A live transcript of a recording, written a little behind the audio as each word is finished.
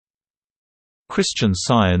Christian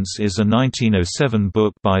Science is a 1907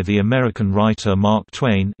 book by the American writer Mark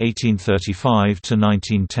Twain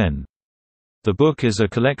 (1835–1910). The book is a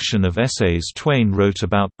collection of essays Twain wrote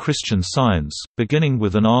about Christian Science, beginning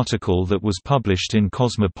with an article that was published in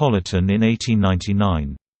Cosmopolitan in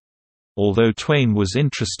 1899. Although Twain was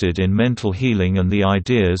interested in mental healing and the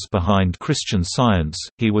ideas behind Christian Science,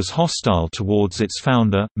 he was hostile towards its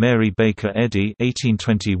founder, Mary Baker Eddy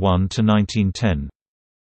 (1821–1910).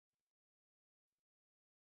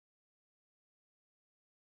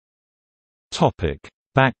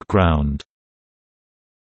 Background.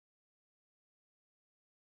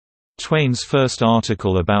 Twain's first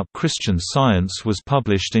article about Christian Science was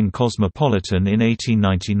published in Cosmopolitan in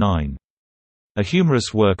 1899. A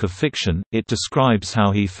humorous work of fiction, it describes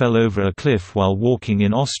how he fell over a cliff while walking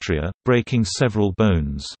in Austria, breaking several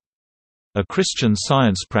bones. A Christian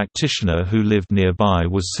Science practitioner who lived nearby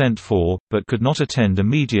was sent for, but could not attend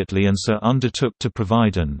immediately and so undertook to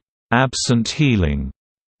provide an absent healing.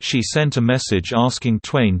 She sent a message asking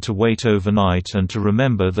Twain to wait overnight and to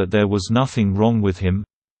remember that there was nothing wrong with him.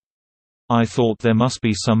 "I thought there must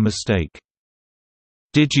be some mistake.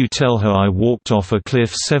 Did you tell her I walked off a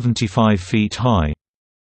cliff 75 feet high?"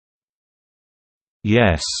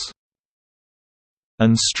 "Yes."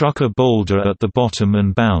 "And struck a boulder at the bottom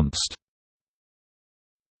and bounced?"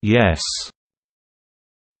 "Yes."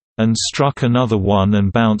 "And struck another one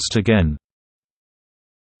and bounced again?"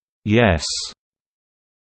 "Yes."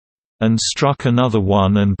 "And struck another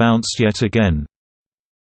one and bounced yet again?"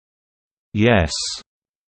 "Yes."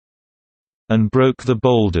 "And broke the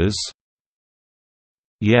boulders?"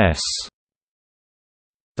 "Yes."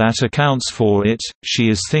 "That accounts for it, she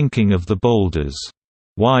is thinking of the boulders.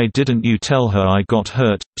 Why didn't you tell her I got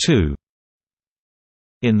hurt, too?"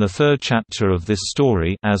 In the third chapter of this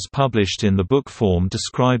story, as published in the book form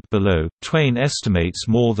described below, Twain estimates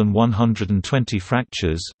more than 120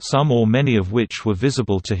 fractures, some or many of which were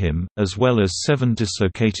visible to him, as well as 7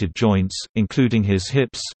 dislocated joints, including his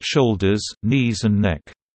hips, shoulders, knees and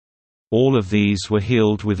neck. All of these were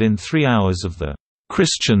healed within 3 hours of the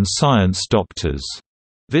Christian Science doctor's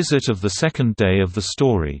visit of the second day of the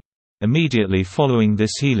story. Immediately following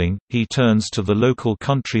this healing, he turns to the local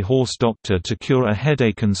country horse doctor to cure a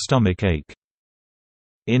headache and stomach ache.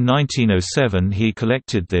 In 1907 he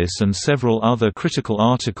collected this and several other critical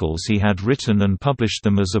articles he had written and published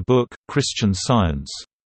them as a book, Christian Science.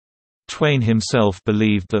 Twain himself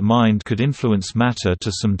believed that mind could influence matter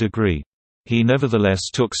to some degree. He nevertheless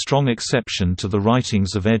took strong exception to the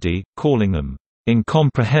writings of Eddy, calling them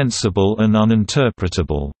incomprehensible and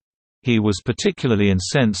uninterpretable. He was particularly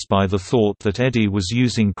incensed by the thought that Eddy was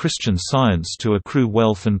using Christian Science to accrue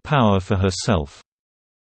wealth and power for herself.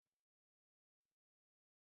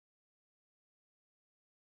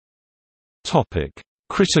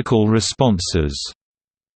 Critical responses.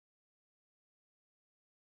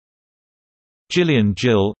 Gillian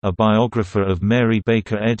Gill, a biographer of Mary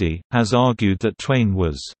Baker Eddy, has argued that Twain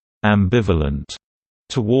was ambivalent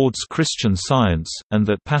towards Christian Science, and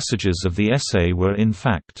that passages of the essay were in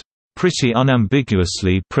fact pretty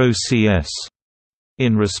unambiguously pro-CS.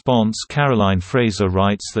 In response, Caroline Fraser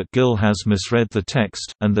writes that Gill has misread the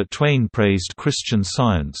text, and that Twain praised Christian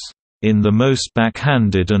Science in the most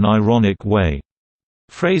backhanded and ironic way.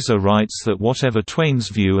 Fraser writes that whatever Twain's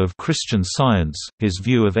view of Christian Science, his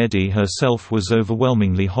view of Eddy herself was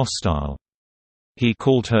overwhelmingly hostile. He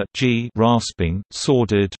called her grasping,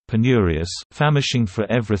 sordid, penurious, famishing for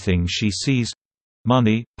everything she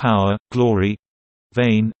sees—money, power, glory,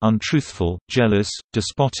 vain, untruthful, jealous,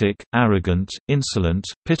 despotic, arrogant, insolent,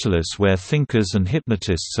 pitiless where thinkers and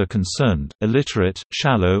hypnotists are concerned, illiterate,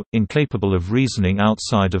 shallow, incapable of reasoning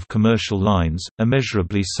outside of commercial lines,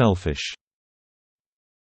 immeasurably selfish.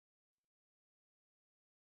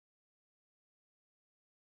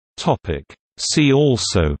 See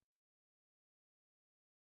also: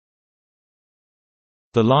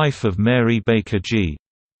 The Life of Mary Baker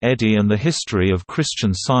Eddy and the History of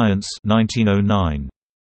Christian Science 1909.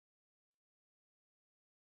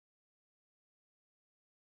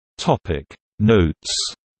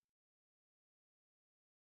 Notes.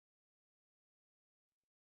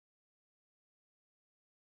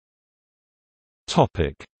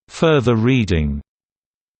 Further reading.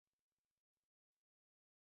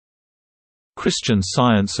 Christian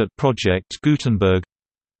Science at Project Gutenberg.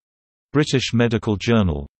 British Medical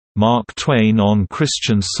Journal. Mark Twain on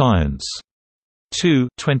Christian Science. 2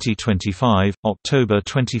 2025, October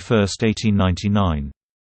 21, 1899.